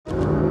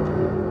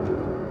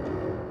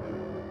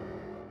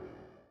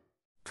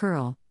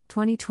Pearl,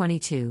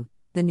 2022,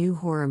 the new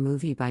horror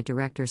movie by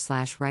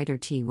director/writer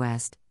T.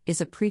 West,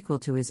 is a prequel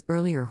to his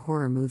earlier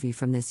horror movie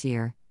from this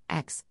year,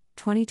 X,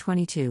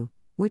 2022,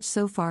 which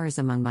so far is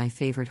among my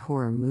favorite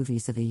horror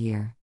movies of the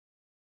year.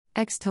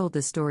 X told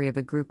the story of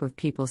a group of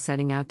people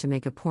setting out to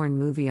make a porn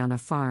movie on a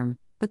farm,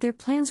 but their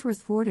plans were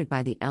thwarted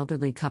by the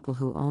elderly couple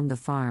who owned the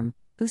farm,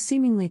 who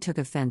seemingly took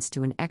offense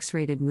to an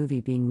X-rated movie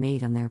being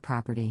made on their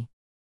property.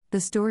 The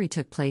story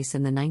took place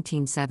in the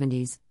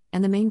 1970s,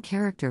 and the main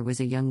character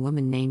was a young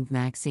woman named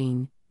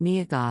Maxine,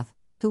 Mia Goth,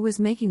 who was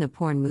making a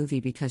porn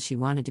movie because she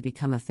wanted to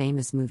become a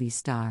famous movie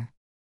star.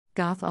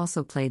 Goth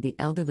also played the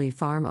elderly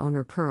farm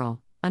owner Pearl,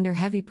 under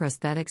heavy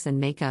prosthetics and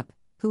makeup,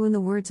 who, in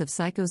the words of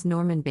Psycho's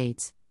Norman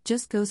Bates,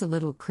 just goes a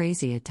little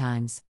crazy at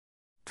times.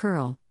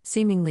 Pearl,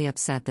 seemingly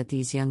upset that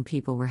these young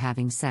people were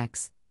having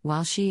sex,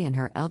 while she and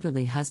her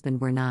elderly husband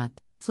were not,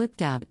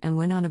 flipped out and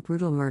went on a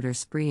brutal murder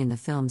spree in the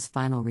film's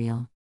final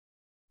reel.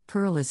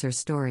 Pearl is her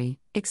story,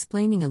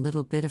 explaining a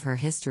little bit of her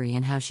history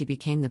and how she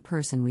became the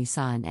person we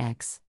saw in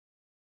X.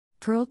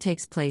 Pearl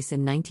takes place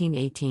in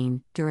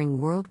 1918, during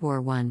World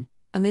War I,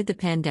 amid the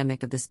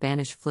pandemic of the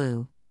Spanish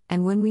flu,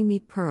 and when we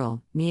meet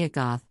Pearl, Mia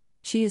Goth,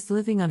 she is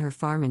living on her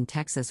farm in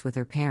Texas with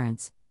her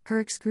parents,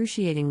 her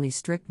excruciatingly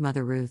strict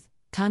mother Ruth,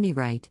 Condi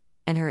Wright,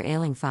 and her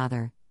ailing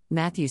father,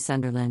 Matthew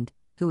Sunderland,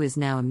 who is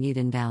now a mute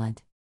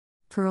invalid.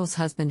 Pearl's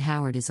husband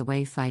Howard is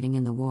away fighting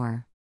in the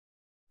war.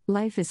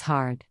 Life is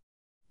hard.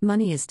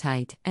 Money is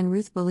tight, and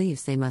Ruth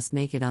believes they must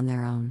make it on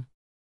their own.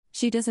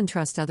 She doesn't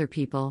trust other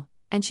people,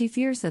 and she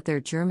fears that their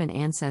German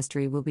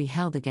ancestry will be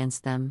held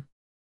against them.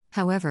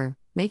 However,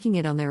 making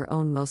it on their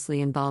own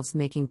mostly involves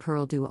making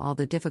Pearl do all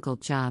the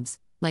difficult jobs,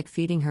 like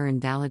feeding her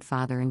invalid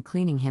father and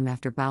cleaning him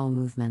after bowel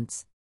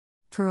movements.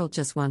 Pearl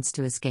just wants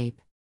to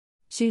escape.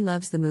 She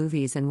loves the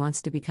movies and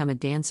wants to become a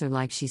dancer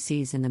like she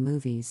sees in the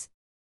movies.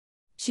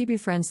 She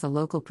befriends the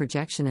local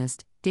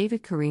projectionist,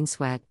 David Corrine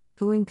Sweat,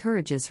 who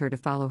encourages her to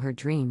follow her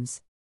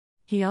dreams.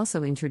 He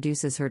also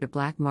introduces her to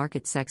black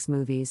market sex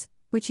movies,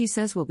 which he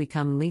says will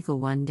become legal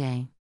one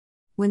day.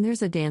 When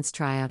there's a dance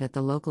tryout at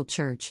the local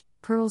church,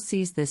 Pearl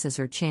sees this as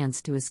her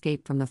chance to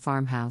escape from the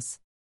farmhouse.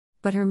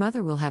 But her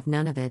mother will have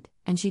none of it,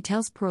 and she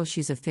tells Pearl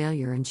she's a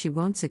failure and she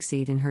won't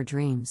succeed in her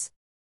dreams.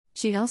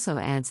 She also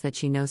adds that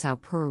she knows how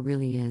Pearl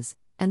really is,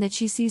 and that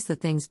she sees the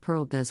things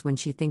Pearl does when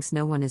she thinks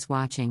no one is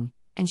watching,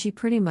 and she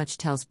pretty much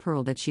tells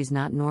Pearl that she's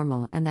not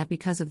normal and that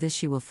because of this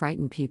she will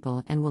frighten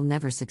people and will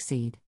never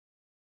succeed.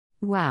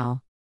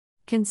 Wow.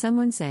 Can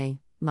someone say,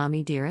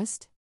 "Mommy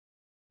dearest"?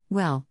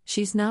 Well,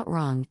 she's not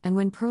wrong, and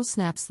when Pearl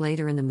snaps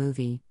later in the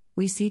movie,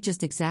 we see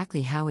just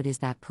exactly how it is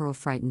that Pearl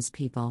frightens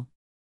people.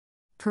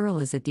 Pearl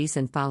is a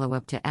decent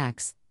follow-up to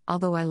X,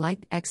 although I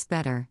liked X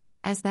better,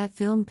 as that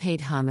film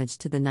paid homage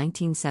to the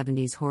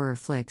 1970s horror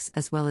flicks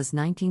as well as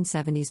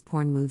 1970s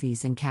porn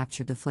movies and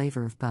captured the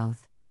flavor of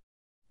both.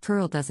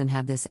 Pearl doesn't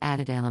have this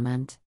added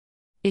element.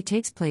 It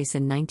takes place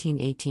in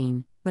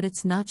 1918, but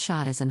it's not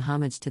shot as an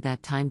homage to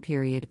that time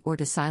period or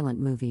to silent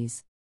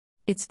movies.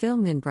 It's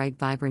filmed in bright,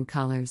 vibrant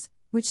colors,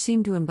 which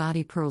seem to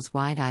embody Pearl's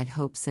wide-eyed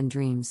hopes and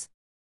dreams.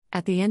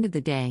 At the end of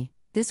the day,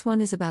 this one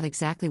is about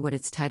exactly what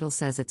its title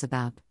says it's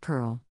about,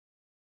 Pearl.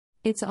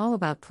 It's all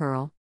about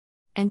Pearl.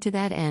 And to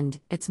that end,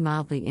 it's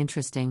mildly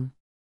interesting.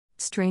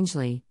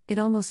 Strangely, it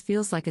almost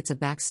feels like it's a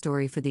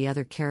backstory for the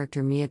other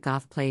character Mia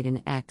Goth played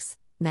in X,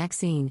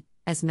 Maxine,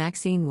 as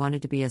Maxine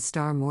wanted to be a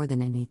star more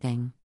than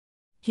anything.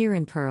 Here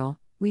in Pearl,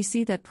 we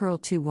see that Pearl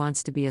too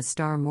wants to be a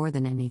star more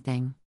than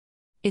anything.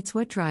 It's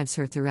what drives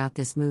her throughout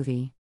this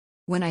movie.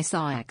 When I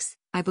saw X,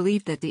 I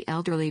believed that the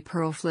elderly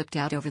Pearl flipped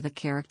out over the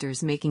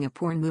characters making a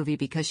porn movie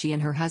because she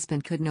and her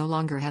husband could no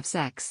longer have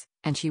sex,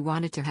 and she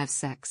wanted to have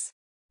sex.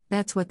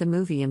 That's what the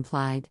movie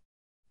implied.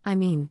 I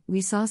mean,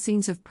 we saw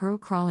scenes of Pearl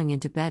crawling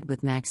into bed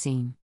with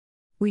Maxine.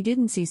 We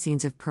didn't see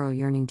scenes of Pearl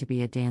yearning to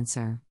be a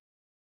dancer.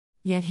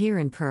 Yet here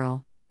in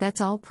Pearl, that's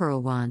all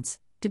Pearl wants,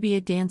 to be a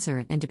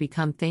dancer and to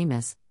become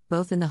famous,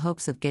 both in the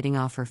hopes of getting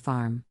off her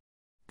farm.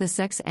 The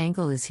sex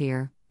angle is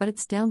here, but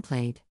it's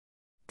downplayed.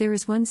 There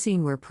is one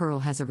scene where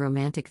Pearl has a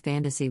romantic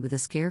fantasy with a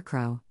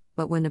scarecrow,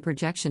 but when the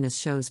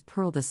projectionist shows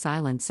Pearl the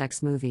silent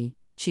sex movie,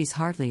 she's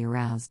hardly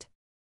aroused.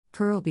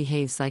 Pearl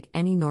behaves like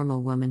any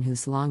normal woman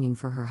who's longing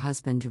for her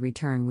husband to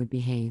return would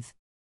behave.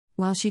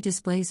 While she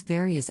displays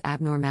various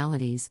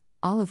abnormalities,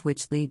 all of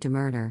which lead to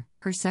murder,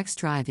 her sex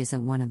drive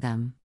isn't one of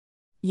them.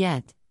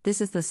 Yet, this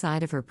is the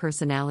side of her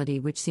personality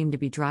which seemed to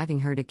be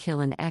driving her to kill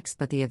an X,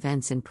 but the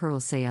events in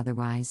Pearl say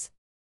otherwise.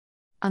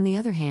 On the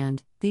other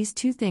hand, these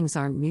two things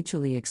aren't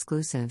mutually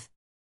exclusive.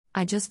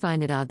 I just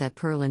find it odd that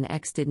Pearl in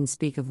X didn't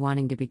speak of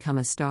wanting to become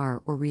a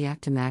star or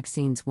react to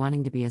Maxine's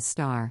wanting to be a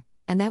star,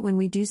 and that when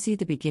we do see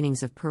the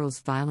beginnings of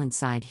Pearl's violent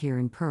side here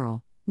in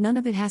Pearl, none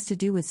of it has to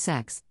do with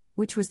sex,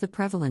 which was the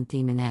prevalent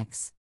theme in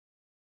X.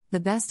 The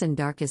best and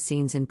darkest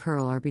scenes in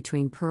Pearl are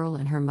between Pearl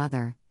and her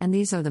mother, and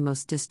these are the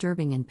most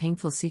disturbing and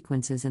painful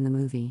sequences in the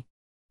movie.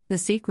 The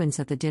sequence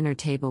at the dinner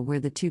table where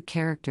the two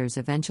characters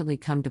eventually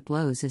come to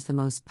blows is the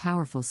most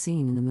powerful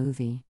scene in the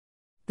movie.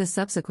 The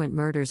subsequent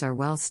murders are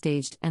well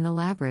staged and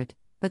elaborate,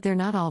 but they're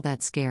not all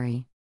that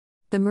scary.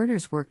 The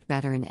murders worked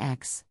better in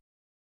X.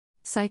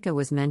 Psycho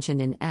was mentioned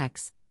in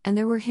X, and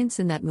there were hints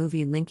in that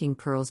movie linking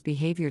Pearl's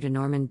behavior to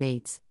Norman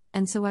Bates,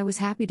 and so I was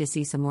happy to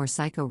see some more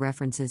Psycho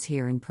references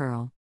here in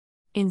Pearl.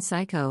 In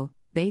Psycho,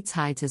 Bates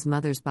hides his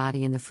mother's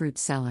body in the fruit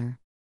cellar.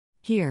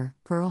 Here,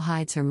 Pearl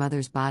hides her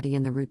mother's body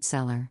in the root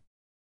cellar.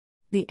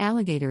 The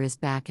alligator is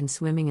back and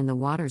swimming in the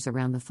waters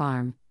around the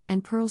farm,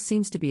 and Pearl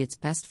seems to be its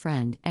best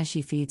friend as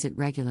she feeds it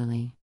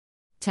regularly.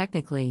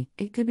 Technically,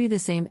 it could be the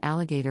same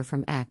alligator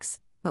from X,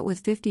 but with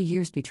 50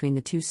 years between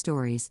the two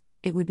stories,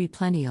 it would be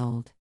plenty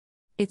old.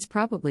 It's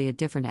probably a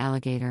different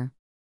alligator.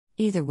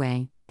 Either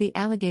way, the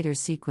alligator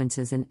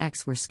sequences in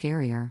X were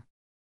scarier.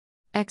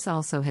 X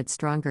also had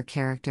stronger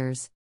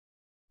characters.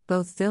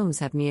 Both films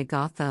have Mia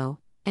Goth though,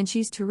 and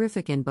she's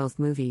terrific in both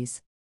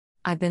movies.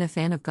 I've been a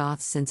fan of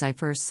Goth since I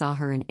first saw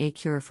her in A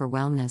Cure for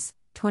Wellness,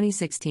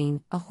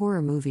 2016, a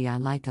horror movie I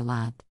liked a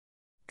lot.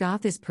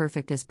 Goth is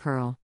perfect as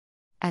Pearl.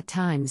 At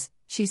times,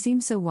 she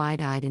seems so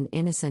wide-eyed and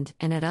innocent,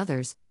 and at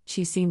others,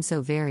 she seems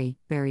so very,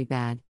 very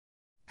bad.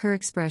 Her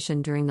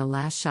expression during the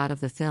last shot of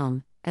the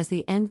film, as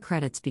the end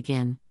credits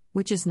begin,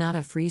 which is not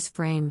a freeze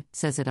frame,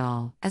 says it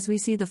all, as we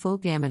see the full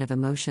gamut of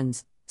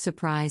emotions: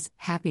 surprise,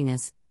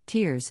 happiness,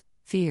 tears,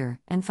 fear,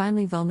 and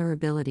finally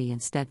vulnerability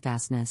and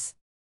steadfastness.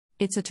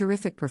 It's a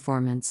terrific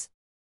performance.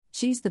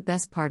 She's the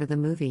best part of the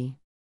movie.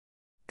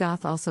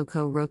 Goth also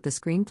co-wrote the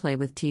screenplay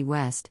with T.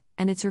 West,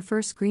 and it's her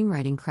first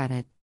screenwriting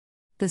credit.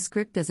 The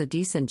script does a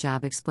decent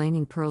job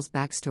explaining Pearl's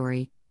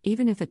backstory,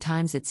 even if at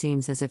times it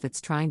seems as if it's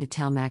trying to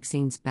tell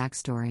Maxine's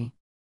backstory.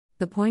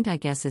 The point, I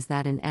guess, is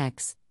that in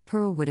X,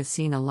 Pearl would have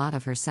seen a lot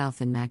of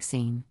herself in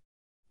Maxine.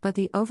 But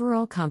the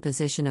overall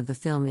composition of the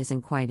film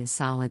isn't quite as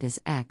solid as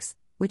X,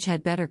 which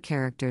had better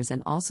characters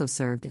and also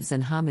served as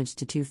an homage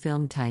to two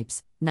film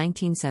types,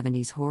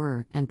 1970s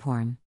horror and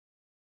porn.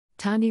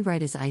 Tondi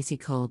Wright is icy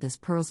cold as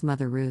Pearl's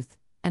mother Ruth,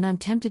 and I'm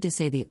tempted to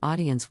say the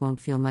audience won't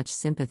feel much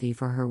sympathy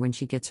for her when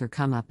she gets her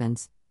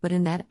comeuppance, but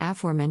in that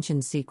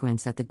aforementioned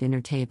sequence at the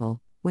dinner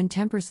table, when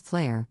tempers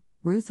flare,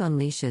 Ruth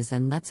unleashes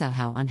and lets out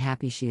how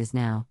unhappy she is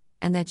now,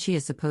 and that she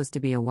is supposed to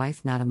be a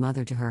wife, not a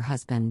mother to her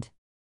husband.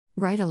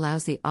 Wright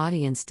allows the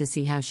audience to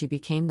see how she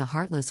became the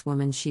heartless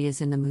woman she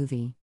is in the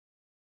movie.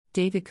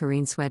 David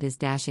Corrine Sweat is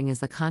dashing as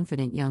the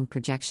confident young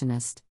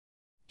projectionist.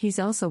 He's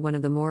also one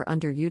of the more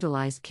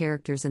underutilized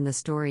characters in the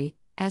story,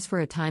 as for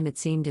a time it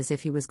seemed as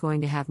if he was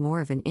going to have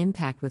more of an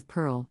impact with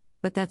Pearl,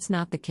 but that's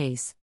not the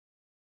case.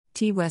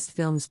 T. West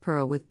films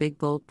Pearl with big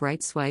bold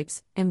bright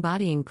swipes,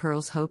 embodying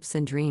Pearl's hopes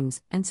and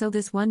dreams, and so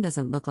this one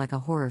doesn't look like a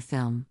horror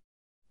film.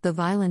 The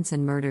violence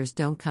and murders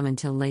don't come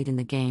until late in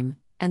the game,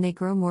 and they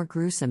grow more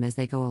gruesome as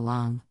they go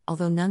along,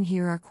 although none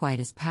here are quite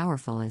as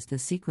powerful as the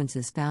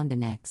sequences found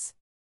in X.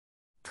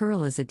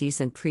 Pearl is a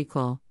decent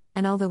prequel,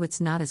 and although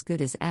it's not as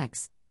good as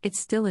X, it's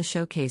still a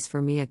showcase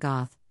for Mia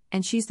Goth,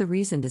 and she's the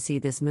reason to see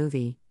this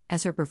movie,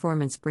 as her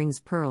performance brings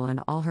Pearl and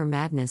all her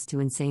madness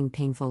to insane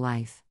painful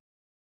life.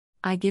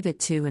 I give it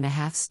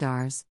 2.5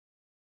 stars.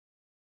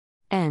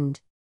 End.